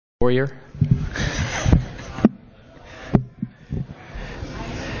Warrior.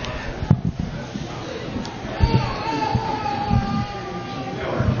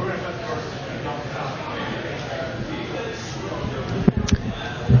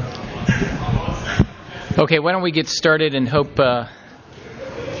 Okay, why don't we get started and hope that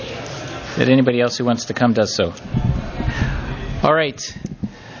anybody else who wants to come does so. All right.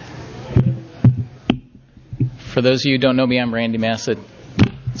 For those of you who don't know me, I'm Randy Massett.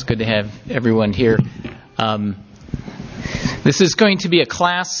 It's good to have everyone here. This is going to be a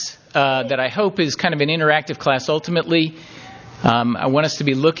class that I hope is kind of an interactive class. Ultimately, I want us to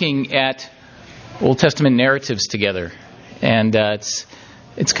be looking at Old Testament narratives together. And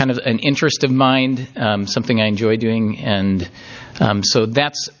it's kind of an interest of mine, something I enjoy doing. And so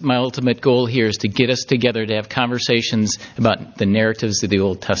that's my ultimate goal here, is to get us together to have conversations about the narratives of the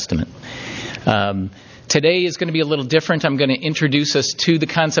Old Testament. Today is going to be a little different. I'm going to introduce us to the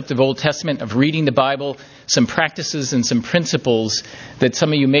concept of Old Testament, of reading the Bible, some practices and some principles that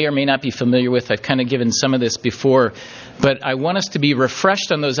some of you may or may not be familiar with. I've kind of given some of this before, but I want us to be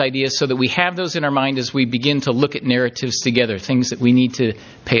refreshed on those ideas so that we have those in our mind as we begin to look at narratives together, things that we need to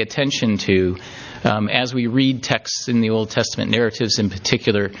pay attention to as we read texts in the Old Testament, narratives in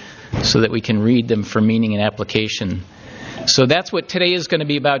particular, so that we can read them for meaning and application. So that's what today is going to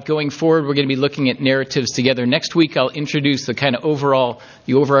be about. Going forward, we're going to be looking at narratives together. Next week, I'll introduce the kind of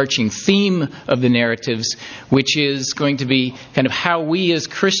the overarching theme of the narratives, which is going to be kind of how we as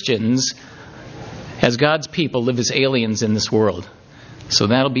Christians, as God's people, live as aliens in this world. So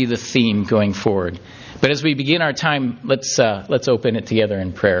that'll be the theme going forward. But as we begin our time, let's open it together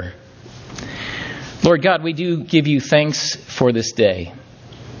in prayer. Lord God, we do give you thanks for this day,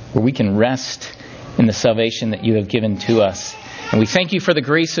 where we can rest in the salvation that you have given to us. And we thank you for the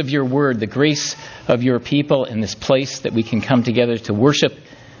grace of your word, the grace of your people in this place that we can come together to worship,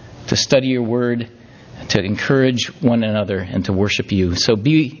 to study your word, to encourage one another, and to worship you. So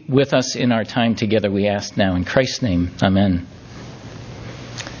be with us in our time together, we ask now. In Christ's name, amen.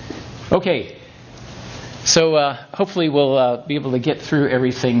 Okay, so hopefully we'll be able to get through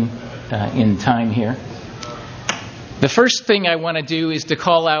everything in time here. The first thing I want to do is to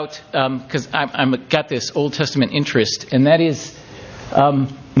call out, because I've got this Old Testament interest, and that is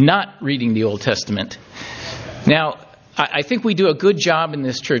not reading the Old Testament. Now, I think we do a good job in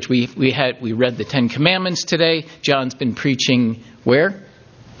this church. We read the Ten Commandments today. John's been preaching where?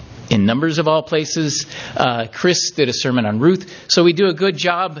 In Numbers of all places. Chris did a sermon on Ruth. So we do a good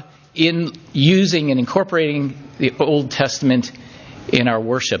job in using and incorporating the Old Testament in our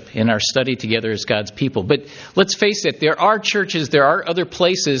worship, in our study together as God's people. But let's face it, there are churches, there are other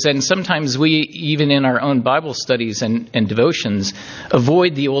places, and sometimes we, even in our own Bible studies and devotions,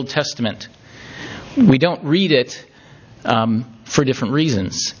 avoid the Old Testament. We don't read it for different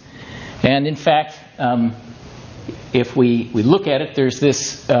reasons. And in fact, if we look at it, there's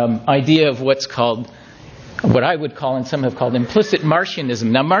this idea of what I would call, and some have called, implicit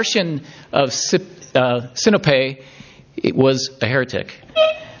Marcionism. Now, Marcion of Sinope, it was a heretic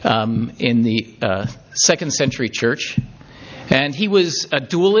in the 2nd century church. And he was a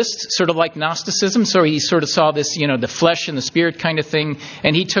dualist, sort of like Gnosticism. So he sort of saw this, the flesh and the spirit kind of thing.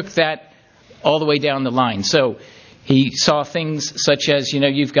 And he took that all the way down the line. So he saw things such as,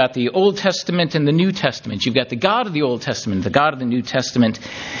 you've got the Old Testament and the New Testament. You've got the God of the Old Testament, the God of the New Testament.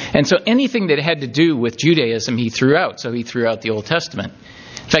 And so anything that had to do with Judaism, he threw out. So he threw out the Old Testament.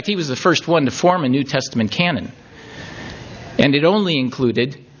 In fact, he was the first one to form a New Testament canon. And it only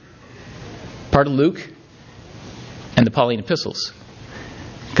included part of Luke and the Pauline epistles.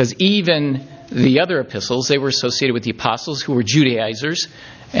 Because even the other epistles, they were associated with the apostles who were Judaizers,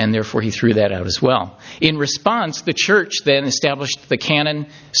 and therefore he threw that out as well. In response, the church then established the canon,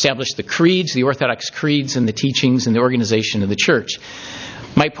 established the creeds, the Orthodox creeds, and the teachings and the organization of the church.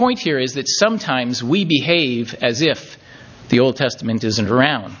 My point here is that sometimes we behave as if the Old Testament isn't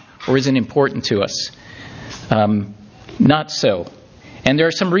around or isn't important to us. Not so. And there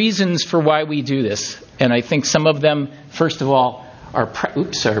are some reasons for why we do this. And I think some of them, first of all, are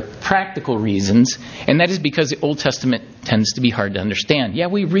practical reasons. And that is because the Old Testament tends to be hard to understand. Yeah,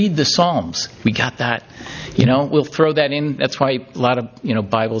 we read the Psalms. We got that. We'll throw that in. That's why a lot of,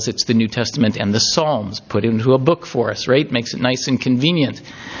 Bibles, it's the New Testament and the Psalms put into a book for us, right? Makes it nice and convenient.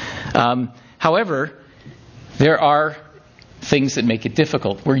 However, there are things that make it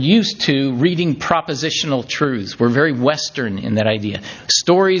difficult. We're used to reading propositional truths. We're very Western in that idea.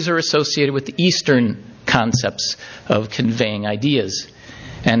 Stories are associated with the Eastern concepts of conveying ideas.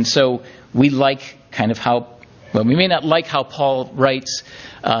 And so we like kind of we may not like how Paul writes.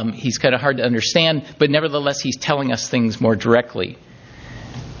 He's kind of hard to understand, but nevertheless, he's telling us things more directly.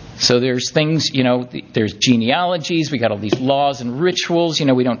 So there's things, there's genealogies. We got all these laws and rituals.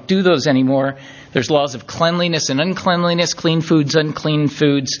 We don't do those anymore. There's laws of cleanliness and uncleanliness, clean foods, unclean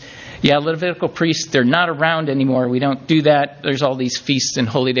foods. Yeah, Levitical priests, they're not around anymore. We don't do that. There's all these feasts and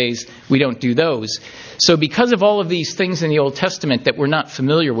holy days. We don't do those. So because of all of these things in the Old Testament that we're not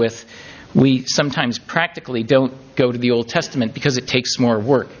familiar with, we sometimes practically don't go to the Old Testament because it takes more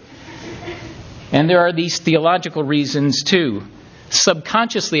work. And there are these theological reasons too.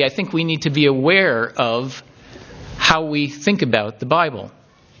 Subconsciously, I think we need to be aware of how we think about the Bible.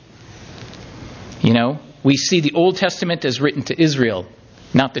 We see the Old Testament as written to Israel,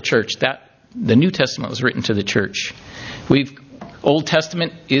 not the church. The New Testament was written to the church. Old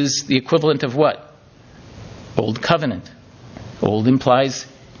Testament is the equivalent of what? Old Covenant. Old implies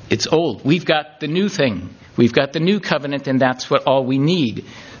it's old. We've got the new thing. We've got the new covenant, and that's what all we need.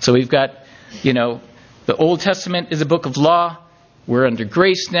 So we've got, the Old Testament is a book of law. We're under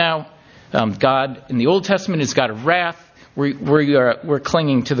grace now. God in the Old Testament is God of wrath. We're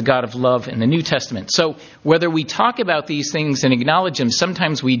clinging to the God of love in the New Testament. So whether we talk about these things and acknowledge them,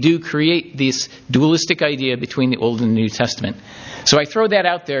 sometimes we do create this dualistic idea between the Old and the New Testament. So I throw that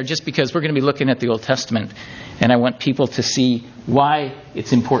out there just because we're going to be looking at the Old Testament, and I want people to see why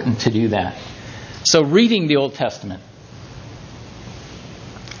it's important to do that. So reading the Old Testament.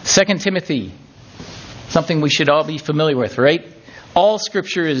 2 Timothy, something we should all be familiar with, right? All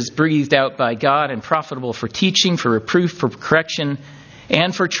Scripture is breathed out by God and profitable for teaching, for reproof, for correction,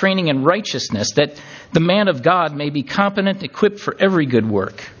 and for training in righteousness, that the man of God may be competent, equipped for every good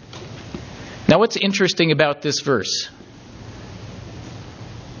work. Now, what's interesting about this verse?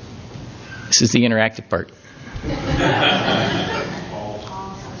 This is the interactive part.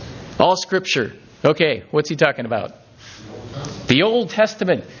 All Scripture. Okay, what's he talking about? The Old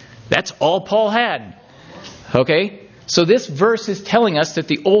Testament. That's all Paul had. Okay? So this verse is telling us that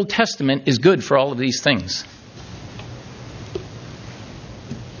the Old Testament is good for all of these things.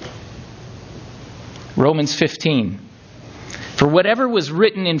 Romans 15. For whatever was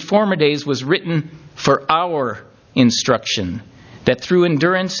written in former days was written for our instruction, that through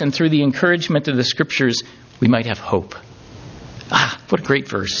endurance and through the encouragement of the Scriptures we might have hope. What a great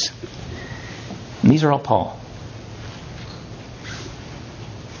verse. And these are all Paul.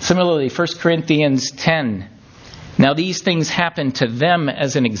 Similarly, 1 Corinthians 10. Now these things happened to them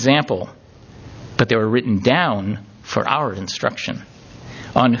as an example, but they were written down for our instruction,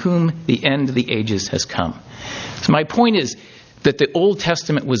 on whom the end of the ages has come. So my point is that the Old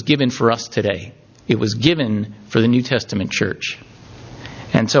Testament was given for us today. It was given for the New Testament church.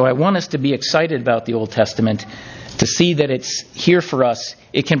 And so I want us to be excited about the Old Testament, to see that it's here for us.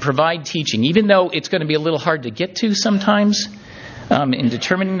 It can provide teaching, even though it's going to be a little hard to get to sometimes. In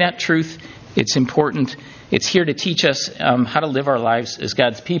determining that truth, it's important. It's here to teach us how to live our lives as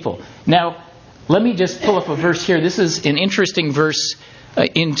God's people. Now, let me just pull up a verse here. This is an interesting verse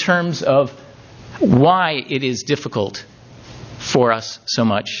in terms of why it is difficult for us so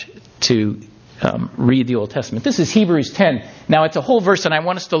much to read the Old Testament. This is Hebrews 10. Now, it's a whole verse, and I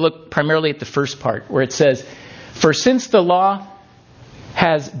want us to look primarily at the first part, where it says, "For since the law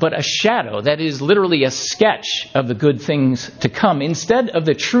has but a shadow," that is literally a sketch of the good things to come, "instead of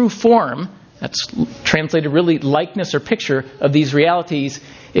the true form," that's translated really likeness or picture of these realities,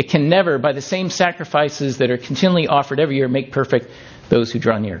 "it can never, by the same sacrifices that are continually offered every year, make perfect those who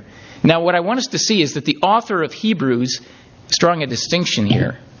draw near." Now, what I want us to see is that the author of Hebrews is drawing a distinction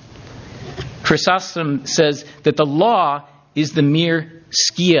here. Chrysostom says that the law is the mere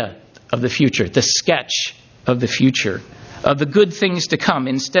skia of the future, the sketch of the future, of the good things to come,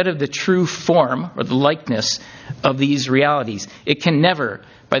 instead of the true form or the likeness of these realities. It can never,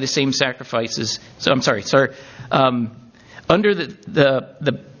 by the same sacrifices. Under let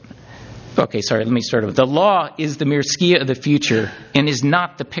me start over. The law is the mere skia of the future and is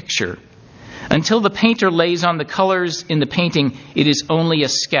not the picture. Until the painter lays on the colors in the painting, it is only a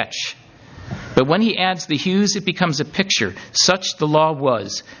sketch. But when he adds the hues, it becomes a picture. Such the law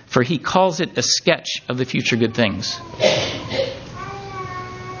was, for he calls it a sketch of the future good things.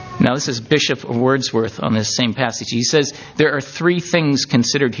 Now, this is Bishop Wordsworth on this same passage. He says, there are three things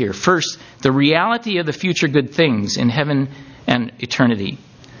considered here. First, the reality of the future good things in heaven and eternity.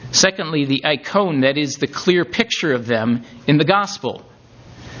 Secondly, the icon, that is the clear picture of them in the gospel.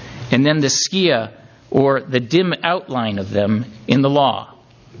 And then the skia, or the dim outline of them in the law.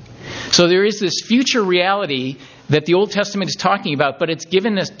 So there is this future reality that the Old Testament is talking about, but it's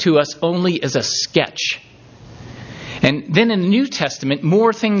given to us only as a sketch. And then in the New Testament,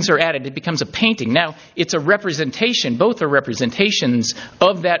 more things are added. It becomes a painting. Now, it's a representation. Both are representations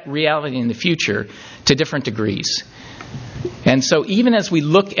of that reality in the future to different degrees. And so even as we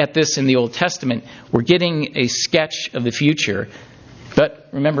look at this in the Old Testament, we're getting a sketch of the future. But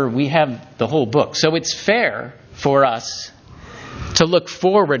remember, we have the whole book. So it's fair for us to look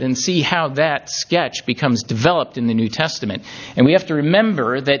forward and see how that sketch becomes developed in the New Testament. And we have to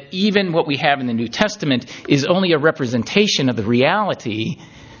remember that even what we have in the New Testament is only a representation of the reality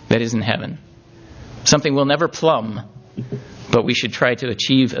that is in heaven. Something we'll never plumb, but we should try to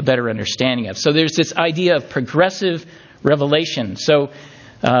achieve a better understanding of. So there's this idea of progressive revelation. So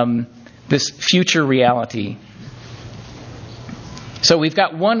this future reality. So we've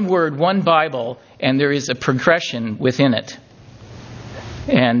got one word, one Bible, and there is a progression within it.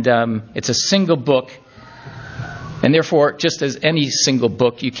 And it's a single book. And therefore, just as any single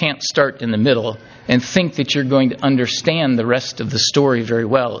book, you can't start in the middle and think that you're going to understand the rest of the story very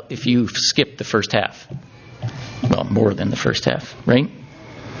well if you skip the first half. Well, more than the first half, right?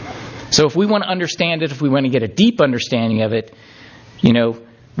 So if we want to understand it, if we want to get a deep understanding of it,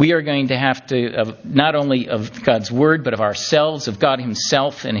 we are going to have to, not only of God's Word, but of ourselves, of God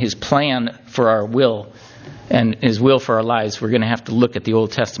Himself and His plan for our will and His will for our lives. We're going to have to look at the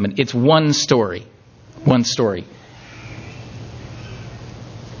Old Testament. It's one story. One story.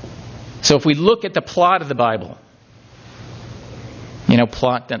 So if we look at the plot of the Bible,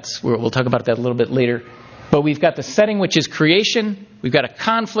 plot, we'll talk about that a little bit later. But we've got the setting, which is creation. We've got a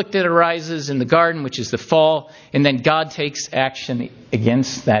conflict that arises in the garden, which is the fall. And then God takes action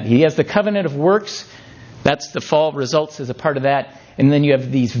against that. He has the covenant of works. That's the fall results as a part of that. And then you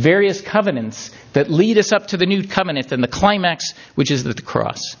have these various covenants that lead us up to the new covenant and the climax, which is the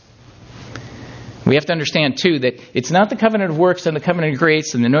cross. We have to understand, too, that it's not the covenant of works and the covenant of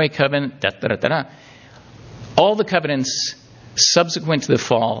grace and the Noah covenant, All the covenants subsequent to the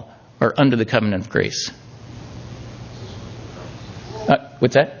fall are under the covenant of grace.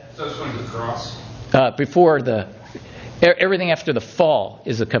 What's that? So it's going to the cross? Before everything after the fall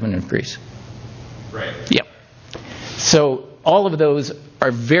is the covenant of grace. Right. Yep. So all of those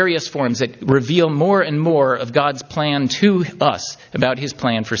are various forms that reveal more and more of God's plan to us about His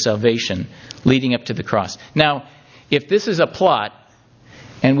plan for salvation leading up to the cross. Now, if this is a plot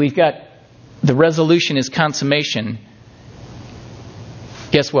and we've got the resolution is consummation,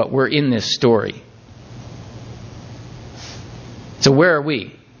 guess what? We're in this story. So where are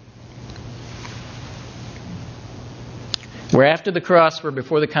we? We're after the cross, we're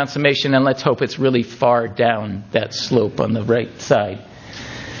before the consummation, and let's hope it's really far down that slope on the right side.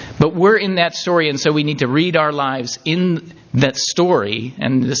 But we're in that story, and so we need to read our lives in that story.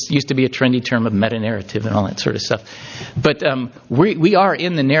 And this used to be a trendy term of meta-narrative and all that sort of stuff. But we are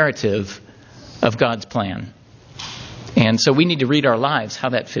in the narrative of God's plan. And so we need to read our lives, how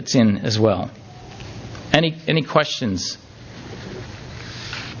that fits in as well. Any questions?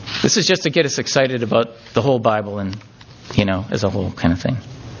 This is just to get us excited about the whole Bible and, as a whole kind of thing.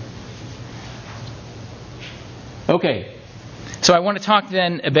 Okay. So I want to talk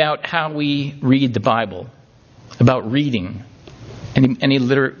then about how we read the Bible, about reading.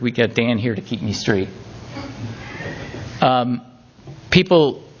 We got Dan here to keep me straight.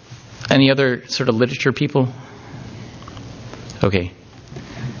 People, any other sort of literature people? Okay.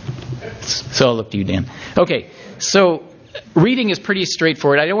 So I'll look to you, Dan. Okay. So reading is pretty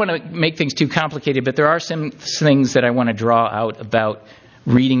straightforward. I don't want to make things too complicated, but there are some things that I want to draw out about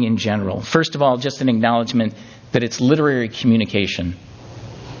reading in general. First of all, just an acknowledgement that it's literary communication.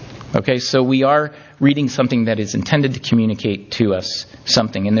 Okay, so we are reading something that is intended to communicate to us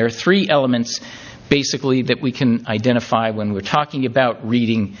something. And there are three elements, basically, that we can identify when we're talking about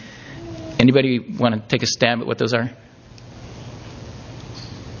reading. Anybody want to take a stab at what those are?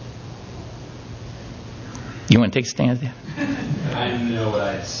 You want to take a stand there? I know what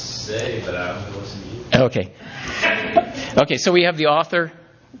I'd say, but I'm going to listen to you. Okay, so we have the author,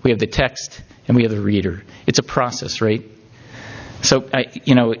 we have the text, and we have the reader. It's a process, right? So,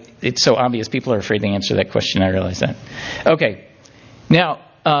 it's so obvious. People are afraid to answer that question. I realize that. Okay. Now,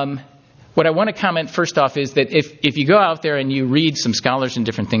 what I want to comment first off is that if you go out there and you read some scholars and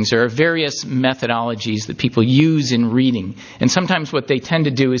different things, there are various methodologies that people use in reading. And sometimes what they tend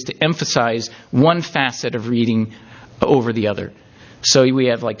to do is to emphasize one facet of reading over the other. So we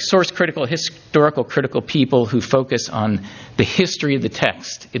have like source critical, historical critical people who focus on the history of the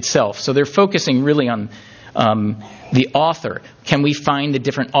text itself. So they're focusing really on the author. Can we find the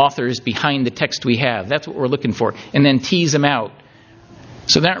different authors behind the text we have? That's what we're looking for. And then tease them out.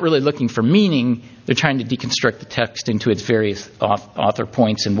 So they're not really looking for meaning. They're trying to deconstruct the text into its various author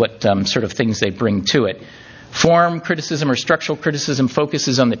points and what sort of things they bring to it. Form criticism or structural criticism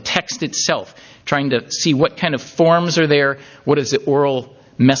focuses on the text itself, trying to see what kind of forms are there, what is the oral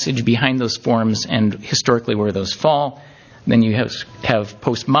message behind those forms and historically where those fall. Then you have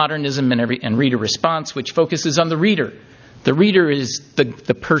postmodernism and reader response, which focuses on the reader. The reader is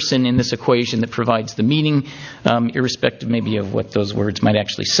the person in this equation that provides the meaning, irrespective maybe of what those words might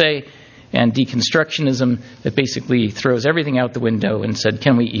actually say. And deconstructionism that basically throws everything out the window and said,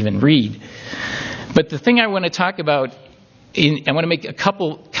 can we even read? But the thing I want to talk about, I want to make a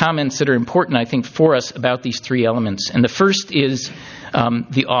couple comments that are important, I think, for us about these three elements. And the first is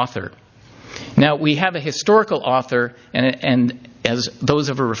the author. Now, we have a historical author, and as those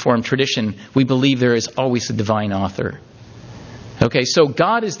of a Reformed tradition, we believe there is always a divine author. Okay, so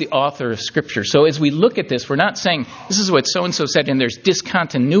God is the author of Scripture. So as we look at this, we're not saying this is what so-and-so said and there's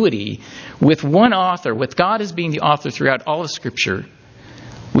discontinuity. With one author, with God as being the author throughout all of Scripture,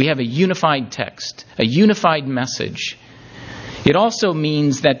 we have a unified text, a unified message. It also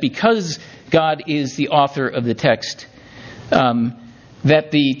means that because God is the author of the text,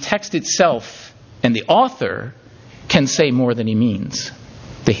 that the text itself and the author can say more than he means.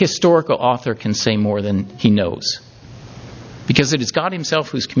 The historical author can say more than he knows. Because it is God himself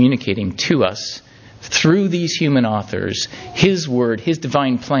who's communicating to us through these human authors, his word, his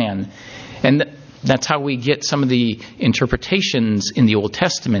divine plan. And that's how we get some of the interpretations in the Old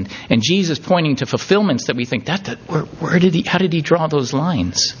Testament. And Jesus pointing to fulfillments that we think, how did he draw those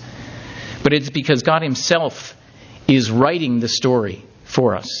lines? But it's because God himself is writing the story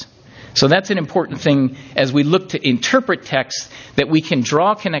for us. So that's an important thing as we look to interpret texts, that we can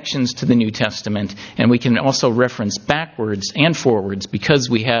draw connections to the New Testament and we can also reference backwards and forwards because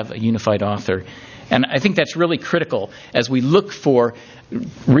we have a unified author. And I think that's really critical as we look for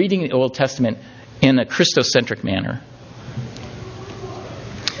reading the Old Testament in a Christocentric manner.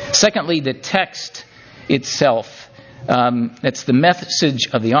 Secondly, the text itself. That's the message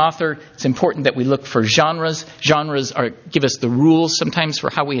of the author. It's important that we look for genres. Genres give us the rules sometimes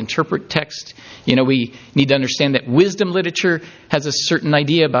for how we interpret text. We need to understand that wisdom literature has a certain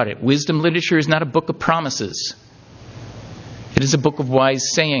idea about it. Wisdom literature is not a book of promises. It is a book of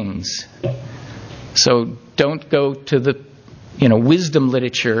wise sayings. So don't go to the wisdom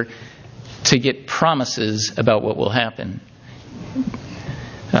literature to get promises about what will happen.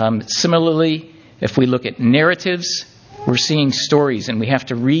 Similarly, if we look at narratives, we're seeing stories, and we have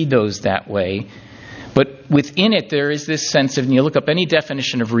to read those that way. But within it, there is this sense of, and you look up any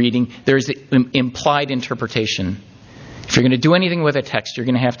definition of reading, there is implied interpretation. If you're going to do anything with a text, you're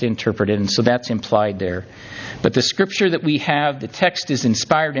going to have to interpret it, and so that's implied there. But the Scripture that we have, the text is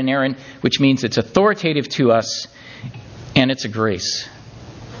inspired and inerrant, which means it's authoritative to us, and it's a grace.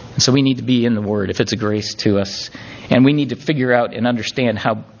 And so we need to be in the Word if it's a grace to us. And we need to figure out and understand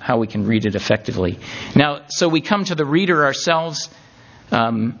how we can read it effectively. Now, so we come to the reader ourselves.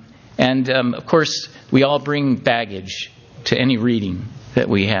 Of course, we all bring baggage to any reading that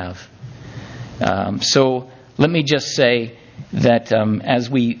we have. So let me just say that as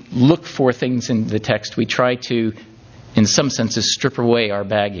we look for things in the text, we try to, in some senses, strip away our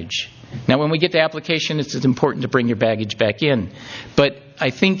baggage. Now, when we get to application, it's important to bring your baggage back in. But I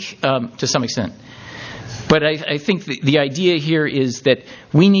think, to some extent, but I think the idea here is that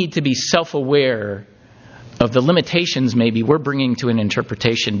we need to be self-aware of the limitations maybe we're bringing to an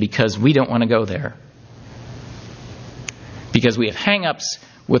interpretation because we don't want to go there. Because we have hang-ups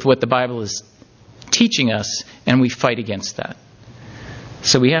with what the Bible is teaching us, and we fight against that.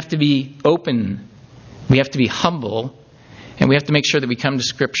 So we have to be open, we have to be humble, and we have to make sure that we come to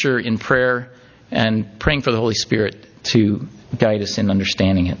Scripture in prayer and praying for the Holy Spirit to guide us in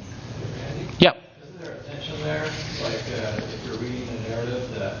understanding it. Yeah. Isn't there a tension there? Like if you're reading a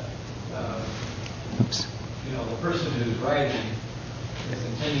narrative that, the person who's writing is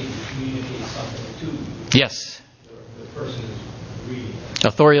intending to communicate something to you. Yes. The person who's reading it.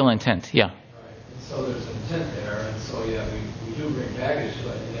 Authorial intent, yeah. Right. And so there's an intent there, and so we do bring baggage to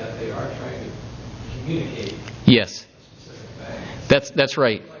it, and yet they are trying to communicate. Yes. A specific baggage. That's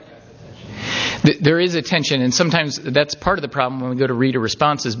right. There is a tension, and sometimes that's part of the problem when we go to reader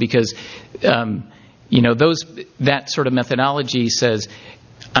responses because, that sort of methodology says,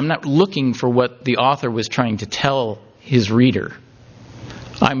 I'm not looking for what the author was trying to tell his reader.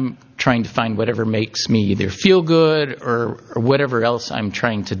 I'm trying to find whatever makes me either feel good or whatever else I'm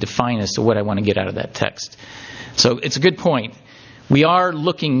trying to define as to what I want to get out of that text. So it's a good point. We are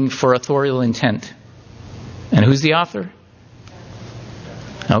looking for authorial intent. And who's the author?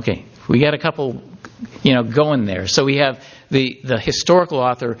 Okay. We got a couple, going there. So we have the historical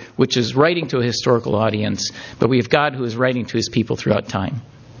author, which is writing to a historical audience, but we have God who is writing to his people throughout time.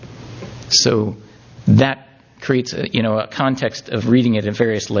 So that creates a context of reading it in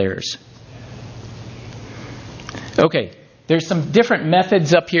various layers. Okay, there's some different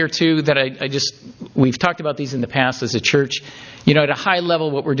methods up here too that we've talked about these in the past as a church. At a high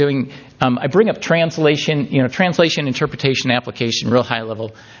level, what we're doing, I bring up translation, translation, interpretation, application, real high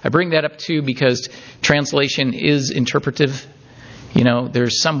level. I bring that up too because translation is interpretive.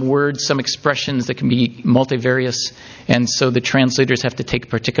 There's some words, some expressions that can be multivarious, and so the translators have to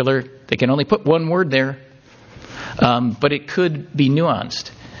take they can only put one word there, but it could be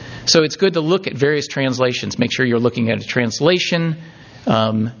nuanced. So it's good to look at various translations. Make sure you're looking at a translation,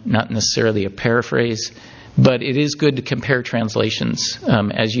 not necessarily a paraphrase, but it is good to compare translations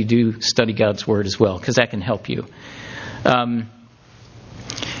as you do study God's Word as well, because that can help you.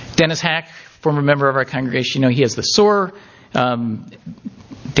 Dennis Hack, former member of our congregation, he has the SOAR. Dan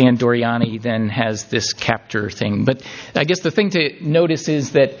Doriani then has this captor thing. But I guess the thing to notice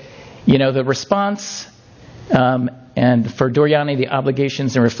is that, the response, and for Doriani, the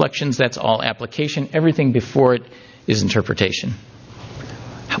obligations and reflections, that's all application. Everything before it is interpretation.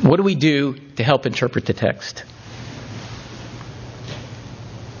 What do we do to help interpret the text?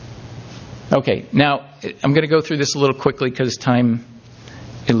 Okay, now I'm going to go through this a little quickly because time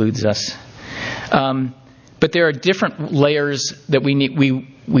eludes us. But there are different layers that we need.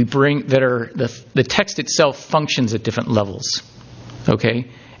 We bring that are the text itself functions at different levels.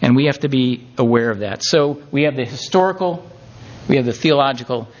 Okay, and we have to be aware of that. So we have the historical, we have the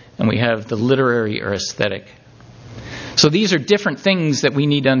theological, and we have the literary or aesthetic. So these are different things that we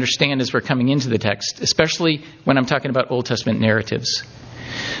need to understand as we're coming into the text, especially when I'm talking about Old Testament narratives.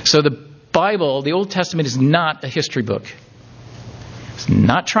 So the Bible, the Old Testament, is not a history book. It's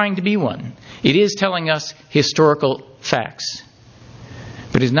not trying to be one. It is telling us historical facts,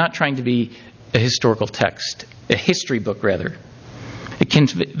 but it's not trying to be a historical text, a history book rather. It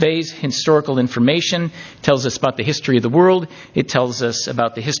conveys historical information, tells us about the history of the world, it tells us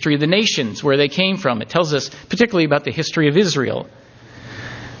about the history of the nations, where they came from. It tells us particularly about the history of Israel.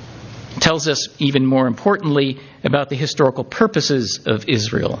 It tells us, even more importantly, about the historical purposes of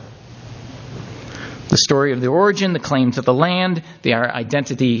Israel. The story of their origin, the claim to the land, their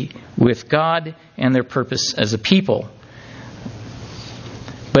identity with God, and their purpose as a people.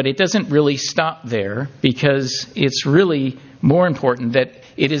 But it doesn't really stop there, because it's really more important that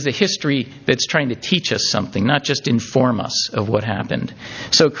it is a history that's trying to teach us something, not just inform us of what happened.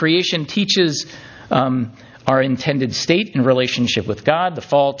 So creation teaches our intended state in relationship with God. The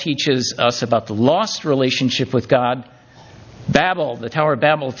fall teaches us about the lost relationship with God. Babel, the Tower of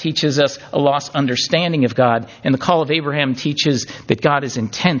Babel, teaches us a lost understanding of God. And the Call of Abraham teaches that God is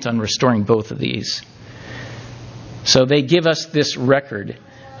intent on restoring both of these. So they give us this record.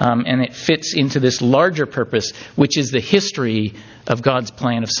 And it fits into this larger purpose, which is the history of God's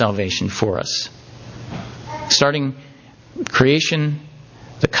plan of salvation for us. Starting creation,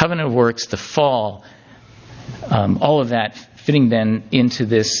 the covenant of works, the fall, all of that fitting then into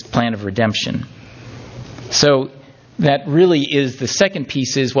this plan of redemption. So that really is the second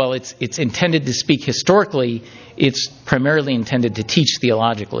piece is, while it's intended to speak historically, it's primarily intended to teach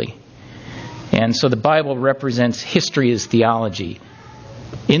theologically. And so the Bible represents history as theology.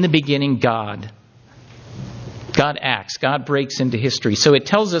 In the beginning, God acts. God breaks into history. So it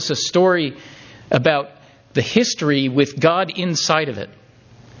tells us a story about the history with God inside of it.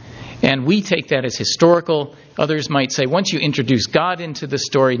 And we take that as historical. Others might say, once you introduce God into the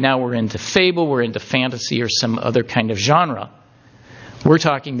story, now we're into fable, we're into fantasy, or some other kind of genre. We're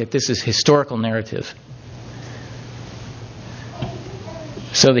talking that this is historical narrative.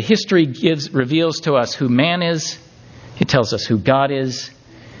 So the history reveals to us who man is. It tells us who God is.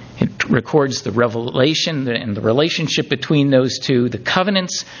 It records the revelation and the relationship between those two, the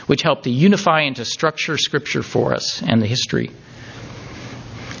covenants, which help to unify and to structure Scripture for us, and the history.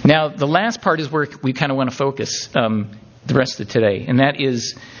 Now, the last part is where we kind of want to focus the rest of today, and that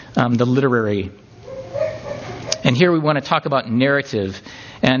is the literary. And here we want to talk about narrative.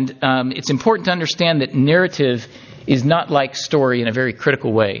 And it's important to understand that narrative is not like story in a very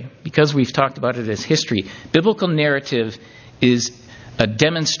critical way, because we've talked about it as history. Biblical narrative is a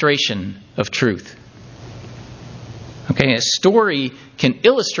demonstration of truth. Okay, a story can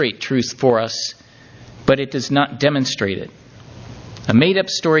illustrate truth for us, but it does not demonstrate it. A made-up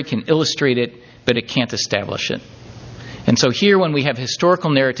story can illustrate it, but it can't establish it. And so here, when we have historical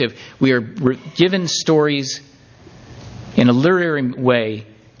narrative, we are given stories in a literary way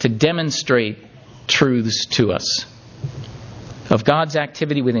to demonstrate truths to us of God's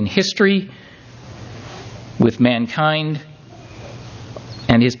activity within history, with mankind,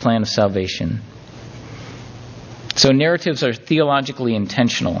 and His plan of salvation. So narratives are theologically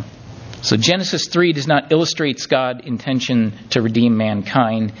intentional. So Genesis 3 does not illustrate God's intention to redeem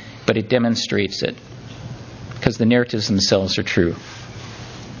mankind, but it demonstrates it. because the narratives themselves are true.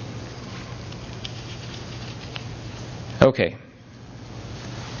 Okay.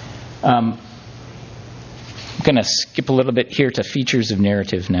 I'm going to skip a little bit here to features of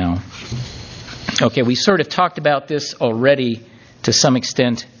narrative now. Okay, we sort of talked about this already to some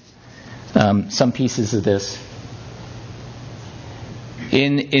extent, some pieces of this.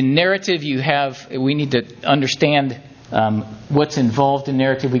 In narrative, we need to understand what's involved in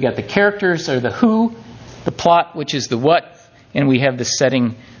narrative. We got the characters, or the who, the plot, which is the what, and we have the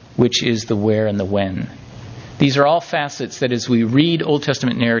setting, which is the where and the when. These are all facets that as we read Old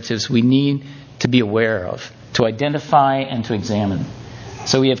Testament narratives, we need to be aware of, to identify and to examine.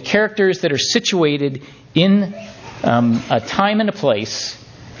 So we have characters that are situated in a time and a place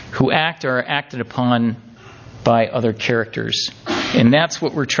who act or are acted upon by other characters. And that's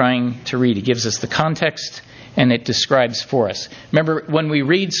what we're trying to read. It gives us the context and it describes for us. Remember, when we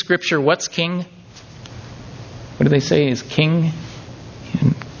read Scripture, what's king? What do they say is king?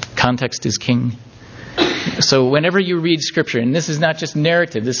 Context is king. So whenever you read Scripture, and this is not just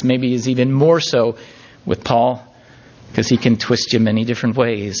narrative, this maybe is even more so with Paul, because he can twist you many different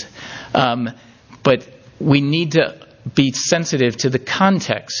ways. But we need to be sensitive to the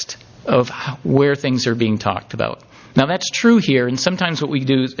context of where things are being talked about. Now that's true here, and sometimes what we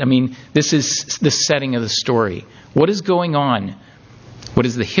do is, this is the setting of the story. What is going on? What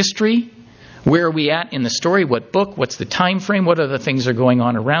is the history? Where are we at in the story? What book? What's the time frame? What other things are going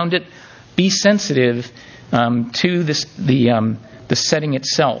on around it? Be sensitive to the setting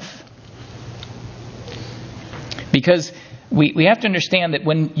itself. Because we have to understand that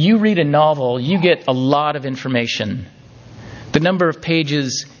when you read a novel, you get a lot of information. The number of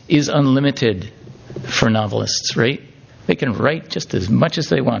pages is unlimited for novelists, right? They can write just as much as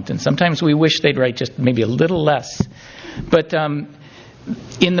they want. And sometimes we wish they'd write just maybe a little less. But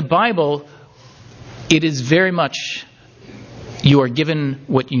in the Bible, it is very much you are given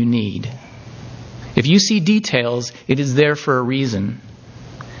what you need. If you see details, it is there for a reason.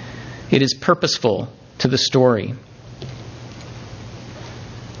 It is purposeful to the story.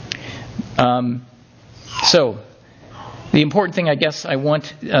 So, the important thing I guess I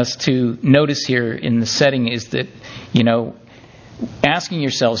want us to notice here in the setting is that, asking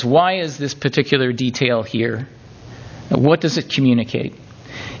yourselves, why is this particular detail here? What does it communicate?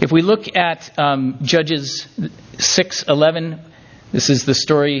 If we look at Judges 6:11, this is the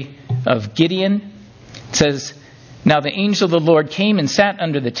story of Gideon. It says, "Now the angel of the Lord came and sat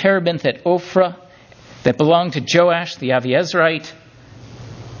under the terebinth at Ophrah that belonged to Joash the Abiezrite,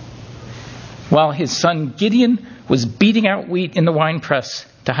 while his son Gideon was beating out wheat in the winepress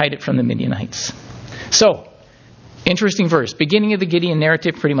to hide it from the Midianites." So, interesting verse. Beginning of the Gideon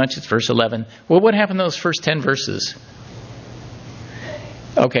narrative, pretty much it's verse 11. Well, what happened in those first 10 verses?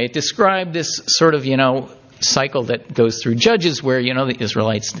 Okay, it described this sort of, cycle that goes through Judges where, the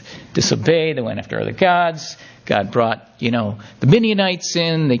Israelites disobeyed, they went after other gods. God brought, the Midianites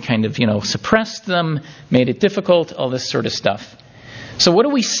in, they kind of, suppressed them, made it difficult, all this sort of stuff. So what do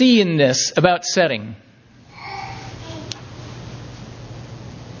we see in this about setting?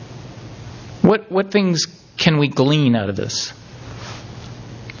 What things can we glean out of this?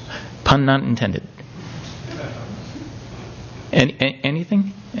 Pun not intended.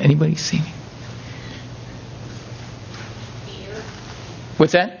 Anything? Anybody see me? Fear.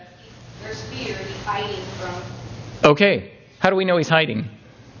 What's that? There's fear. He's hiding from. Okay. How do we know he's hiding? He's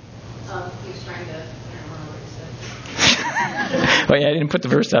trying to. I don't remember what he said. Oh yeah, I didn't put the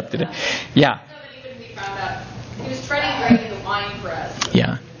verse up today. Yeah. So that he wouldn't be found out. He was treading right in the wine press.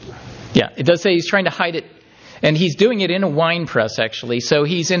 Yeah. Yeah. It does say he's trying to hide it. And he's doing it in a wine press, actually. So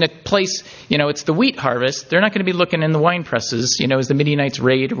he's in a place, it's the wheat harvest. They're not going to be looking in the wine presses, as the Midianites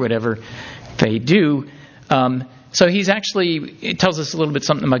raid or whatever they do. So he's actually, it tells us a little bit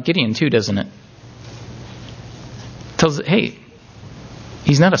something about Gideon too, doesn't it? It tells us, hey,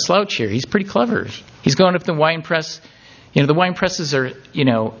 he's not a slouch here. He's pretty clever. He's going up the wine press. The wine presses are,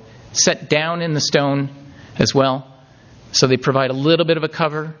 set down in the stone as well. So they provide a little bit of a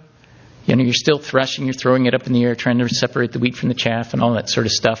cover. You're still threshing, you're throwing it up in the air, trying to separate the wheat from the chaff and all that sort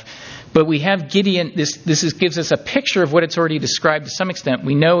of stuff. But we have Gideon, this gives us a picture of what it's already described to some extent.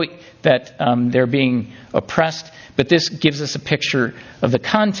 We know that they're being oppressed, but this gives us a picture of the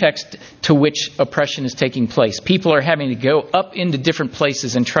context to which oppression is taking place. People are having to go up into different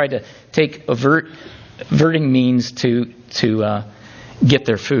places and try to take averting means to get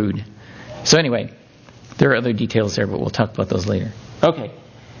their food. So anyway, there are other details there, but we'll talk about those later. Okay.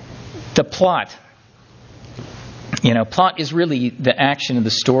 The plot. Plot is really the action of the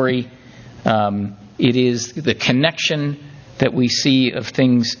story. It is the connection that we see of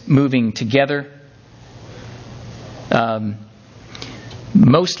things moving together.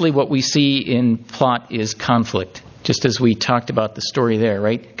 Mostly what we see in plot is conflict, just as we talked about the story there,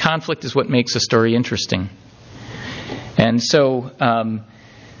 right? Conflict is what makes a story interesting. And so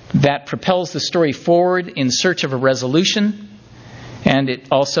that propels the story forward in search of a resolution. And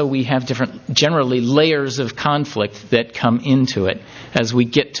we have different, generally, layers of conflict that come into it. As we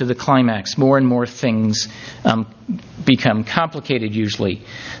get to the climax, more and more things become complicated usually.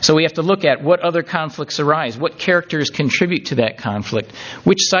 So we have to look at what other conflicts arise, what characters contribute to that conflict,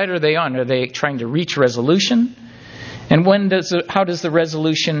 which side are they on? Are they trying to reach resolution? And how does the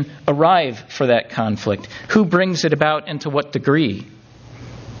resolution arrive for that conflict? Who brings it about and to what degree?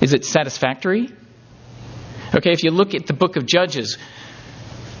 Is it satisfactory? Okay, if you look at the book of Judges,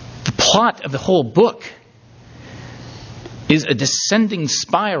 the plot of the whole book is a descending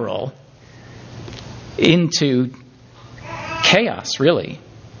spiral into chaos, really.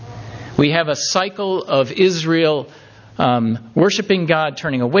 We have a cycle of Israel worshiping God,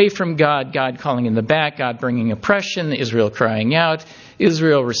 turning away from God, God calling in the back, God bringing oppression, Israel crying out,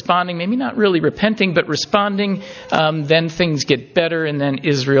 Israel responding, maybe not really repenting, but responding. Then things get better, and then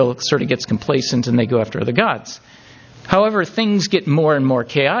Israel sort of gets complacent and they go after other gods. However, things get more and more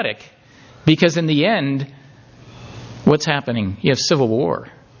chaotic because in the end, what's happening? You have civil war.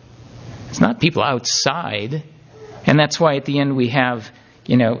 It's not people outside. And that's why at the end we have,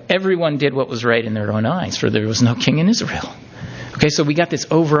 everyone did what was right in their own eyes, for there was no king in Israel. Okay, so we got this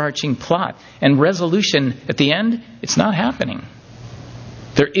overarching plot. And resolution at the end, it's not happening.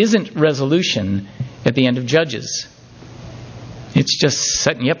 There isn't resolution at the end of Judges. It's just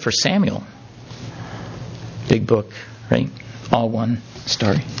setting you up for Samuel. Big book, right? All one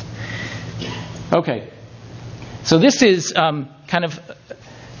story. Okay. So this is kind of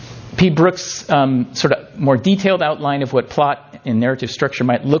P. Brooks' sort of more detailed outline of what plot and narrative structure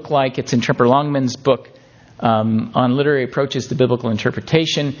might look like. It's in Tremper Longman's book on literary approaches to biblical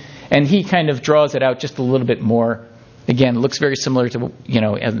interpretation. And he kind of draws it out just a little bit more. Again, it looks very similar to,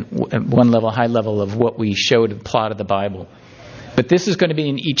 at one level, high level of what we showed in the plot of the Bible. But this is going to be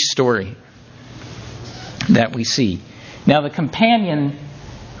in each story that we see. Now, the companion,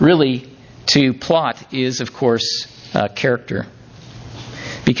 really, to plot is, of course, character.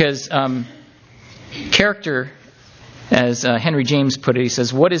 Because character, as Henry James put it, he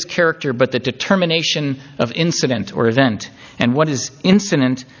says, what is character but the determination of incident or event? And what is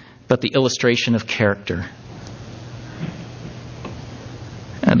incident but the illustration of character?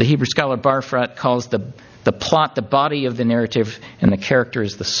 The Hebrew scholar Barfrat calls the plot the body of the narrative, and the character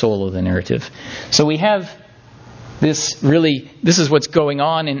is the soul of the narrative. So we have this is what's going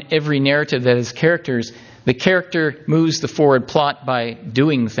on in every narrative that has characters. The character moves the forward plot by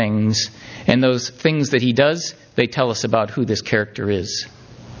doing things, and those things that he does, they tell us about who this character is.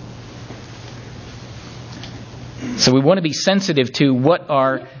 So we want to be sensitive to what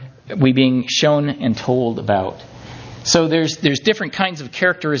are we being shown and told about. So there's different kinds of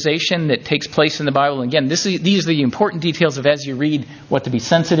characterization that takes place in the Bible. And again, these are the important details of as you read what to be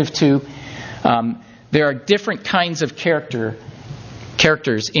sensitive to. There are different kinds of characters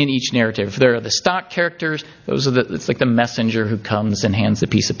in each narrative. There are the stock characters. It's like the messenger who comes and hands a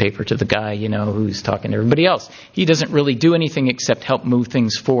piece of paper to the guy, who's talking to everybody else. He doesn't really do anything except help move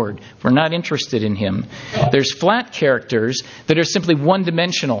things forward. We're not interested in him. There's flat characters that are simply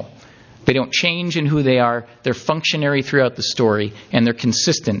one-dimensional. They don't change in who they are. They're functionary throughout the story, and they're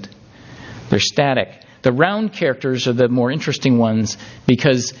consistent. They're static. The round characters are the more interesting ones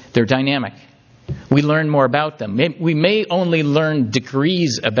because they're dynamic. We learn more about them. We may only learn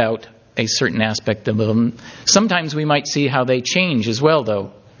degrees about a certain aspect of them. Sometimes we might see how they change as well,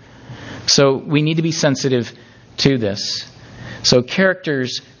 though. So we need to be sensitive to this. So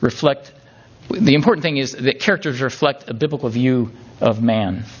characters reflect... The important thing is that characters reflect a biblical view of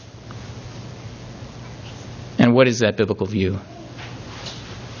man. And what is that biblical view?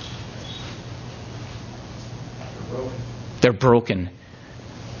 They're broken.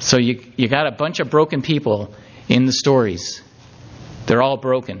 So you got a bunch of broken people in the stories. They're all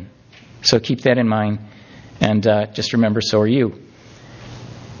broken. So keep that in mind. And just remember, so are you.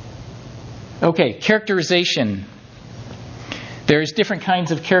 Okay, characterization. There's different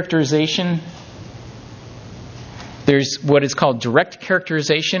kinds of characterization. There's what is called direct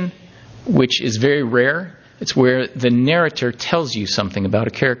characterization, which is very rare. It's where the narrator tells you something about a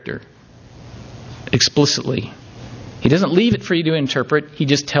character explicitly. He doesn't leave it for you to interpret. He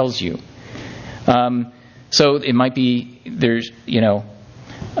just tells you. So it might be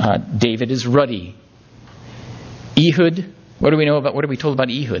David is ruddy. Ehud. What are we told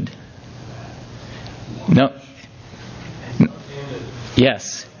about Ehud? No.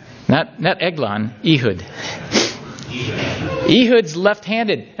 Yes. Not Eglon. Ehud. Ehud's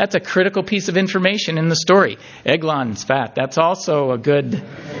left-handed. That's a critical piece of information in the story. Eglon's fat. That's also a good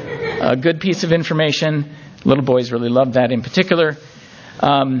piece of information. Little boys really love that in particular.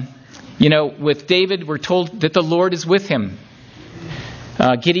 With David, we're told that the Lord is with him.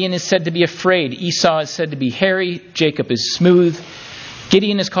 Gideon is said to be afraid. Esau is said to be hairy. Jacob is smooth.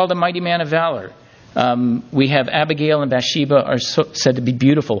 Gideon is called a mighty man of valor. We have Abigail and Bathsheba are said to be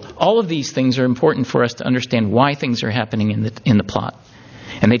beautiful. All of these things are important for us to understand why things are happening in the plot.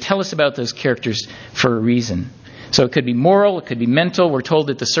 And they tell us about those characters for a reason. So it could be moral, it could be mental. We're told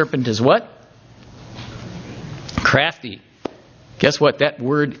that the serpent is what? Crafty. Guess what? That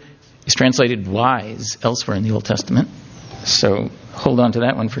word is translated wise elsewhere in the Old Testament. So hold on to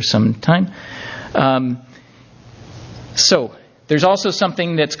that one for some time. So there's also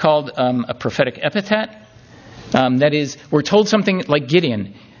something that's called a prophetic epithet. That is, we're told something like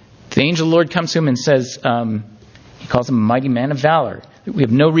Gideon. The angel of the Lord comes to him and says, he calls him a mighty man of valor. We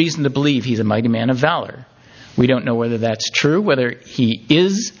have no reason to believe he's a mighty man of valor. We don't know whether that's true, whether he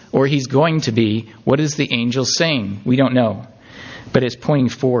is or he's going to be. What is the angel saying? We don't know. But it's pointing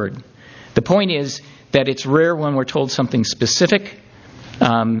forward. The point is that it's rare when we're told something specific,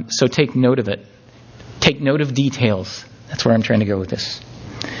 so take note of it. Take note of details. That's where I'm trying to go with this.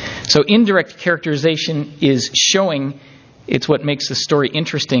 So indirect characterization is showing, it's what makes the story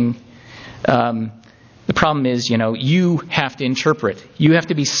interesting. The problem is, you have to interpret. You have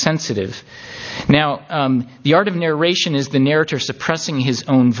to be sensitive. Now, the art of narration is the narrator suppressing his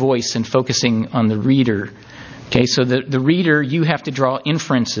own voice and focusing on the reader. Okay, so the reader, you have to draw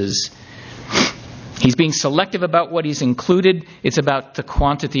inferences. He's being selective about what he's included. It's about the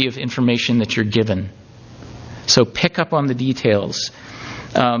quantity of information that you're given. So pick up on the details.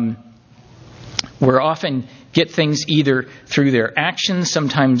 We're often get things either through their actions.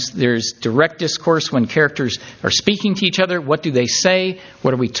 Sometimes there's direct discourse when characters are speaking to each other. What do they say?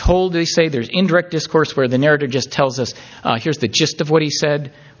 What are we told they say? There's indirect discourse where the narrator just tells us, here's the gist of what he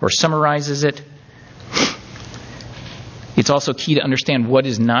said, or summarizes it. It's also key to understand what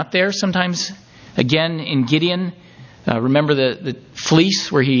is not there sometimes. Again, in Gideon, remember the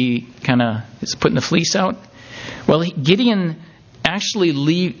fleece where he kind of is putting the fleece out? Well, Gideon actually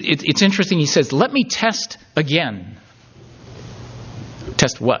it's interesting. He says, let me test again.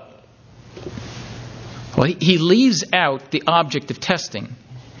 Test what? Well, he leaves out the object of testing.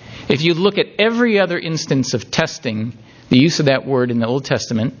 If you look at every other instance of testing, the use of that word in the Old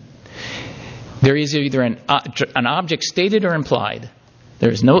Testament, there is either an object stated or implied.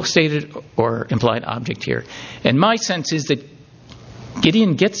 There is no stated or implied object here. And my sense is that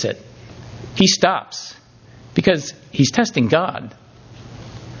Gideon gets it. He stops because he's testing God.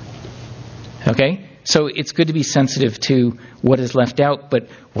 Okay? So it's good to be sensitive to what is left out, but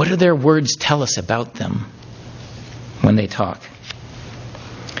what do their words tell us about them when they talk?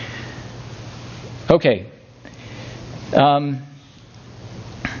 Okay.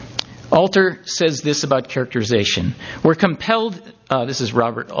 Alter says this about characterization. We're compelled, this is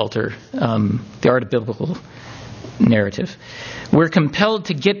Robert Alter, The Art of Biblical Narrative. We're compelled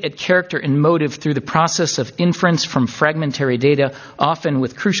to get at character and motive through the process of inference from fragmentary data, often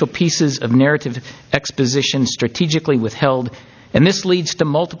with crucial pieces of narrative exposition strategically withheld, and this leads to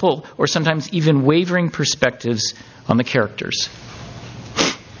multiple or sometimes even wavering perspectives on the characters.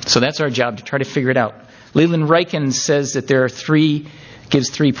 So that's our job, to try to figure it out. Leland Ryken says that there are gives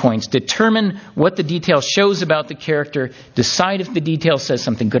 3 points. Determine what the detail shows about the character. Decide if the detail says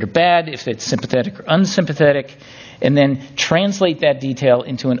something good or bad, if it's sympathetic or unsympathetic, and then translate that detail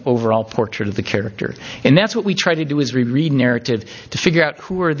into an overall portrait of the character. And that's what we try to do as we read narrative, to figure out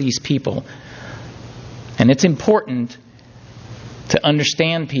who are these people. And it's important to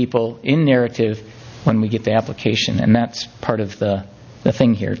understand people in narrative when we get the application, and that's part of the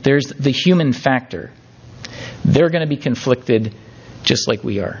thing here. There's the human factor. They're going to be conflicted just like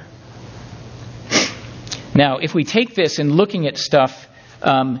we are. Now, if we take this and looking at stuff,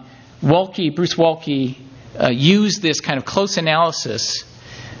 Bruce Waltke used this kind of close analysis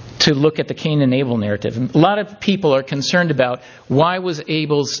to look at the Cain and Abel narrative. And a lot of people are concerned about why was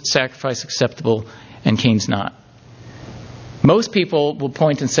Abel's sacrifice acceptable and Cain's not. Most people will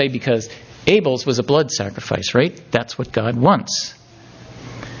point and say because Abel's was a blood sacrifice, right? That's what God wants.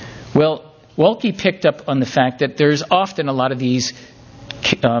 Well, Waltke picked up on the fact that there's often a lot of these,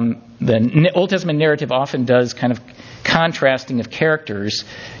 the Old Testament narrative often does kind of contrasting of characters.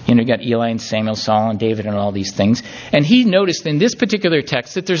 You got Eli and Samuel, Saul and David and all these things. And he noticed in this particular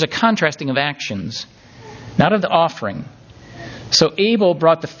text that there's a contrasting of actions, not of the offering. So Abel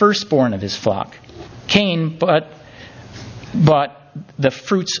brought the firstborn of his flock. Cain brought the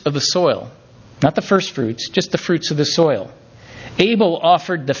fruits of the soil. Not the first fruits, just the fruits of the soil. Abel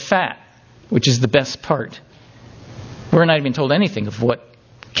offered the fat, which is the best part. We're not even told anything of what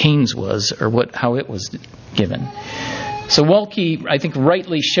Cain's was or how it was given. So Waltke, I think,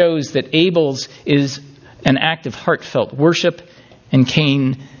 rightly shows that Abel's is an act of heartfelt worship, and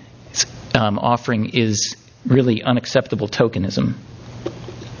Cain's offering is really unacceptable tokenism.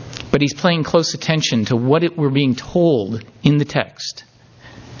 But he's paying close attention to what we're being told in the text.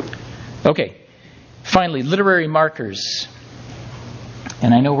 Okay, finally, literary markers.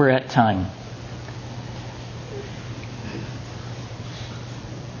 And I know we're at time.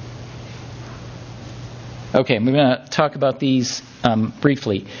 Okay, I'm going to talk about these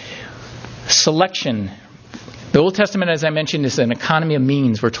briefly. Selection. The Old Testament, as I mentioned, is an economy of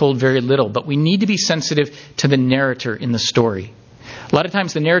means. We're told very little, but we need to be sensitive to the narrator in the story. A lot of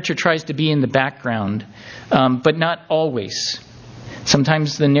times the narrator tries to be in the background, but not always.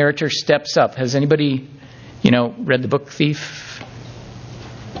 Sometimes the narrator steps up. Has anybody, read the book Thief?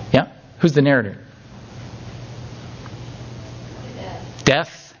 Yeah? Who's the narrator?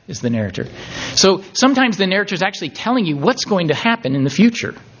 Death is the narrator. So sometimes the narrator is actually telling you what's going to happen in the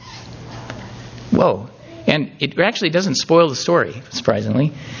future. Whoa. And it actually doesn't spoil the story,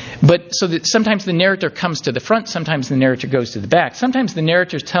 surprisingly. But so that sometimes the narrator comes to the front, sometimes the narrator goes to the back. Sometimes the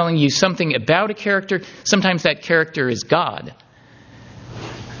narrator is telling you something about a character, sometimes that character is God.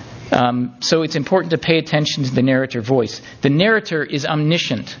 So it's important to pay attention to the narrator voice. The narrator is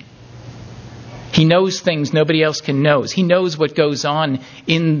omniscient. He knows things nobody else can know. He knows what goes on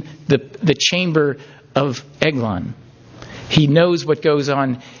in the chamber of Eglon. He knows what goes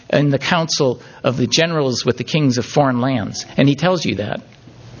on in the council of the generals with the kings of foreign lands. And he tells you that.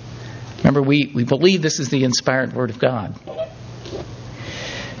 Remember, we believe this is the inspired word of God.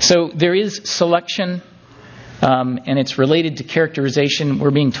 So there is selection, and it's related to characterization.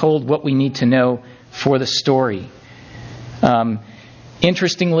 We're being told what we need to know for the story.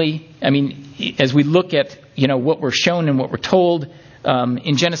 Interestingly, as we look at what we're shown and what we're told,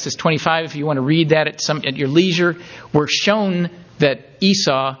 in Genesis 25, if you want to read that at your leisure, we're shown that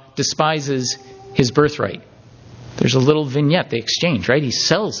Esau despises his birthright. There's a little vignette they exchange, right? He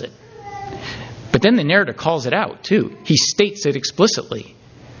sells it. But then the narrator calls it out, too. He states it explicitly.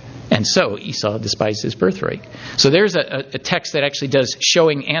 And so Esau despises his birthright. So there's a text that actually does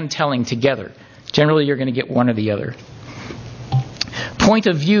showing and telling together. Generally, you're going to get one or the other. Point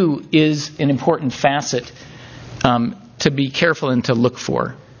of view is an important facet to be careful and to look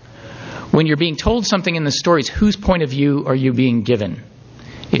for. When you're being told something in the stories, whose point of view are you being given?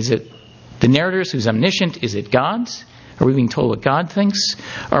 Is it the narrator's who's omniscient? Is it God's? Are we being told what God thinks?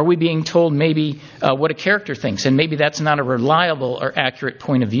 Are we being told maybe what a character thinks? And maybe that's not a reliable or accurate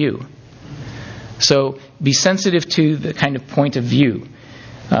point of view. So be sensitive to the kind of point of view.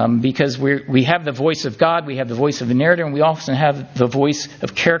 Because we have the voice of God, we have the voice of the narrator, and we often have the voice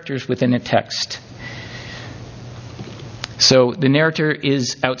of characters within a text. So the narrator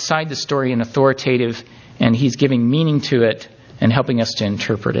is outside the story and authoritative, and he's giving meaning to it and helping us to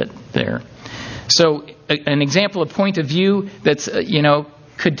interpret it there. So an example of point of view that's,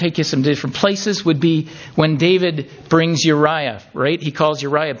 could take you some different places would be when David brings Uriah, right? He calls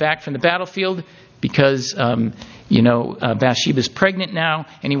Uriah back from the battlefield because, Bathsheba's pregnant now,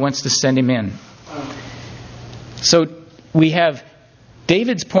 and he wants to send him in. So we have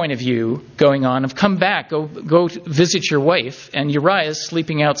David's point of view going on of come back, go visit your wife, and Uriah's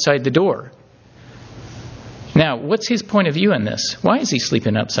sleeping outside the door. Now, what's his point of view in this? Why is he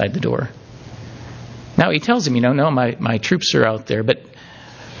sleeping outside the door? Now he tells him, no, my troops are out there. But,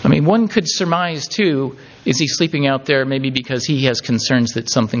 one could surmise too, is he sleeping out there maybe because he has concerns that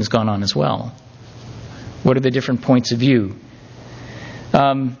something's gone on as well? What are the different points of view?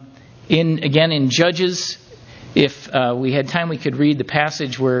 In Judges, if we had time, we could read the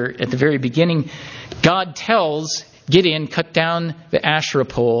passage where at the very beginning, God tells Gideon, cut down the Asherah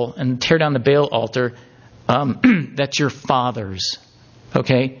pole and tear down the Baal altar. That's your father's.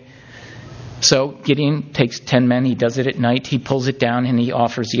 Okay? So Gideon takes 10 men, he does it at night, he pulls it down, and he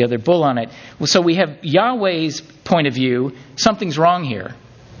offers the other bull on it. So we have Yahweh's point of view. Something's wrong here.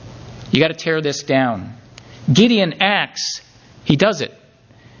 You got to tear this down. Gideon acts, he does it.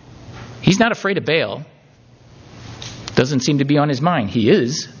 He's not afraid of Baal. Doesn't seem to be on his mind. He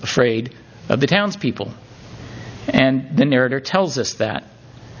is afraid of the townspeople. And the narrator tells us that.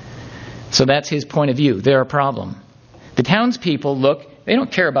 So that's his point of view. They're a problem. The townspeople they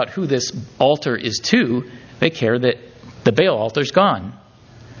don't care about who this altar is to. They care that the Baal altar's gone.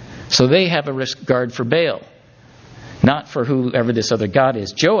 So they have a regard for Baal, not for whoever this other god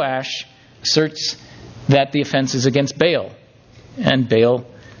is. Joash asserts that the offense is against Baal. And Baal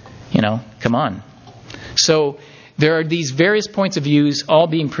Come on. So there are these various points of views all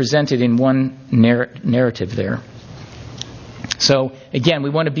being presented in one narrative there. So again, we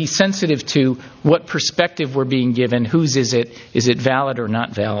want to be sensitive to what perspective we're being given. Whose is it? Is it valid or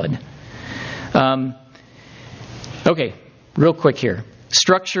not valid? Okay, real quick here.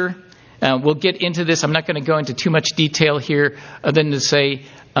 Structure. We'll get into this. I'm not going to go into too much detail here other than to say,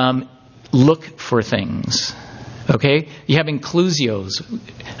 look for things. Okay? You have inclusios.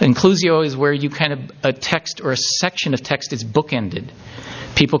 Inclusio is where you a text or a section of text is bookended.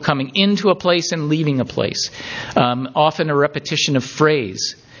 People coming into a place and leaving a place. Often a repetition of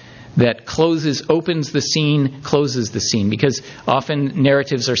phrase that opens the scene, closes the scene. Because often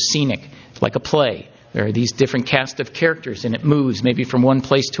narratives are scenic, like a play. There are these different cast of characters and it moves maybe from one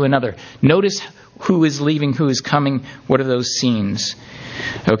place to another. Notice who is leaving, who is coming, what are those scenes.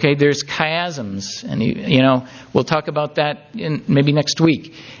 Okay, there's chiasms, and we'll talk about that maybe next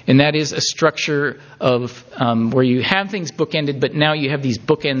week. And that is a structure of where you have things bookended, but now you have these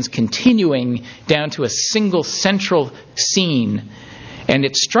bookends continuing down to a single central scene, and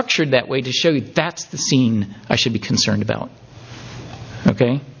it's structured that way to show you that's the scene I should be concerned about.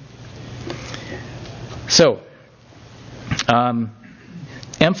 Okay? So,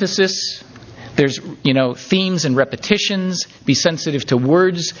 emphasis. There's, themes and repetitions. Be sensitive to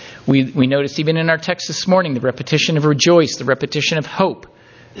words. We noticed even in our text this morning, the repetition of rejoice, the repetition of hope,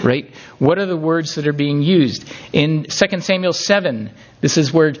 right? What are the words that are being used? In 2 Samuel 7, this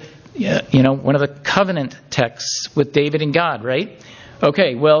is where, one of the covenant texts with David and God, right?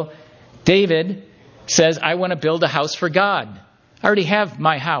 Okay, well, David says, I want to build a house for God. I already have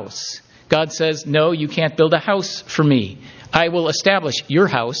my house. God says, no, you can't build a house for me. I will establish your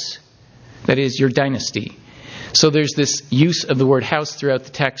house. That is your dynasty. So there's this use of the word house throughout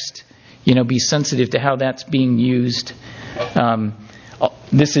the text. Be sensitive to how that's being used.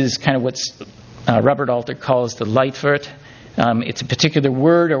 This is kind of what Robert Alter calls the Leitwort. It's a particular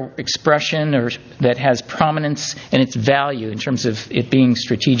word or expression that has prominence and its value in terms of it being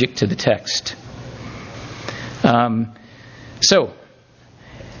strategic to the text. So,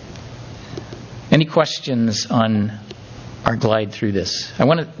 any questions on our glide through this? I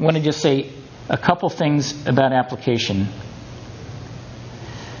want to just say a couple things about application.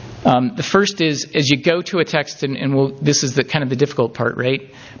 The first is, as you go to a text, and this is the kind of the difficult part,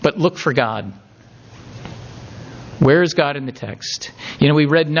 right? But look for God. Where is God in the text? We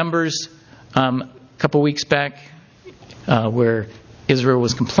read Numbers a couple weeks back where Israel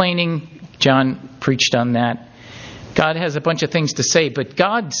was complaining. John preached on that. God has a bunch of things to say, but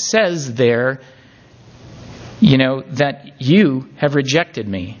God says there, that you have rejected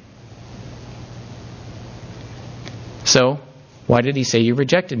me. So, why did he say you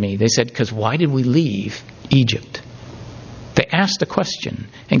rejected me? They said, because why did we leave Egypt? They asked a question,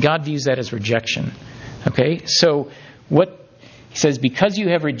 and God views that as rejection. Okay? So, he says, because you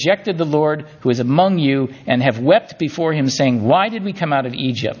have rejected the Lord who is among you and have wept before him, saying, why did we come out of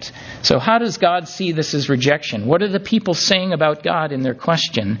Egypt? So how does God see this as rejection? What are the people saying about God in their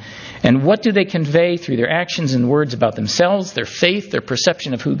question? And what do they convey through their actions and words about themselves, their faith, their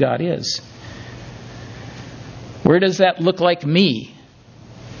perception of who God is? Where does that look like me?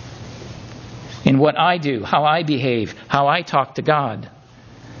 In what I do, how I behave, how I talk to God.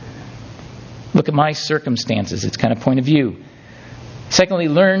 Look at my circumstances. It's kind of point of view. Secondly,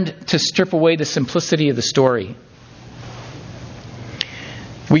 learned to strip away the simplicity of the story.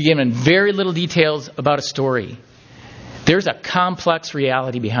 We give in very little details about a story. There's a complex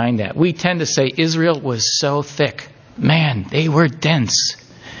reality behind that. We tend to say Israel was so thick. Man, they were dense.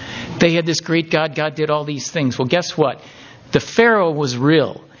 They had this great God. God did all these things. Well, guess what? The Pharaoh was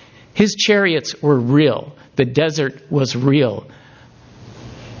real. His chariots were real. The desert was real.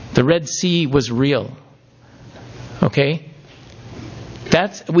 The Red Sea was real. Okay?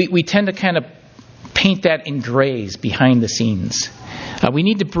 We tend to kind of paint that in grays behind the scenes. We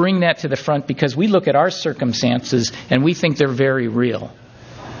need to bring that to the front because we look at our circumstances and we think they're very real.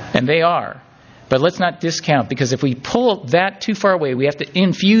 And they are. But let's not discount, because if we pull that too far away, we have to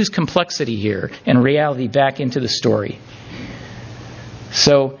infuse complexity here and reality back into the story.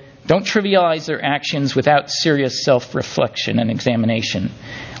 So don't trivialize their actions without serious self-reflection and examination.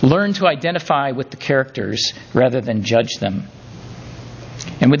 Learn to identify with the characters rather than judge them.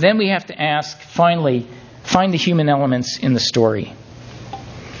 And then we have to ask, finally, find the human elements in the story.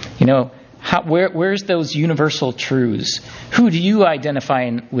 Where's those universal truths? Who do you identify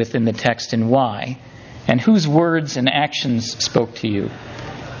with in the text and why? And whose words and actions spoke to you?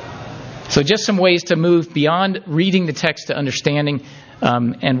 So just some ways to move beyond reading the text to understanding,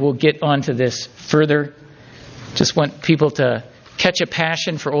 and we'll get onto this further. Just want people to catch a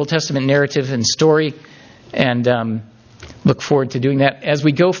passion for Old Testament narrative and story, and look forward to doing that. As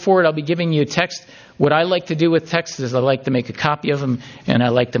we go forward, I'll be giving you a text. What I like to do with texts is I like to make a copy of them, and I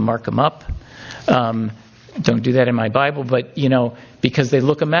like to mark them up. Don't do that in my Bible, but, because they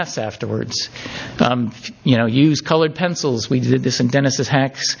look a mess afterwards. Use colored pencils. We did this in Dennis's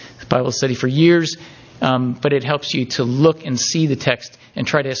Hacks Bible study for years, but it helps you to look and see the text and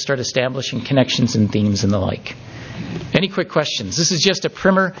try to start establishing connections and themes and the like. Any quick questions? This is just a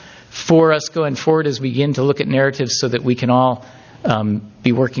primer for us going forward as we begin to look at narratives so that we can all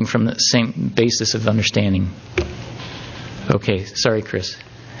be working from the same basis of understanding. Okay, sorry, Chris.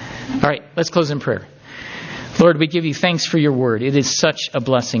 All right, let's close in prayer. Lord, we give you thanks for your word. It is such a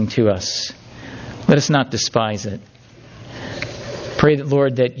blessing to us. Let us not despise it. Pray that,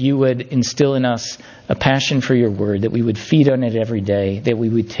 Lord, that you would instill in us a passion for your word, that we would feed on it every day, that we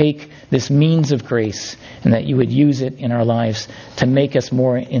would take this means of grace and that you would use it in our lives to make us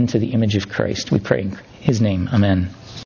more into the image of Christ. We pray in his name. Amen.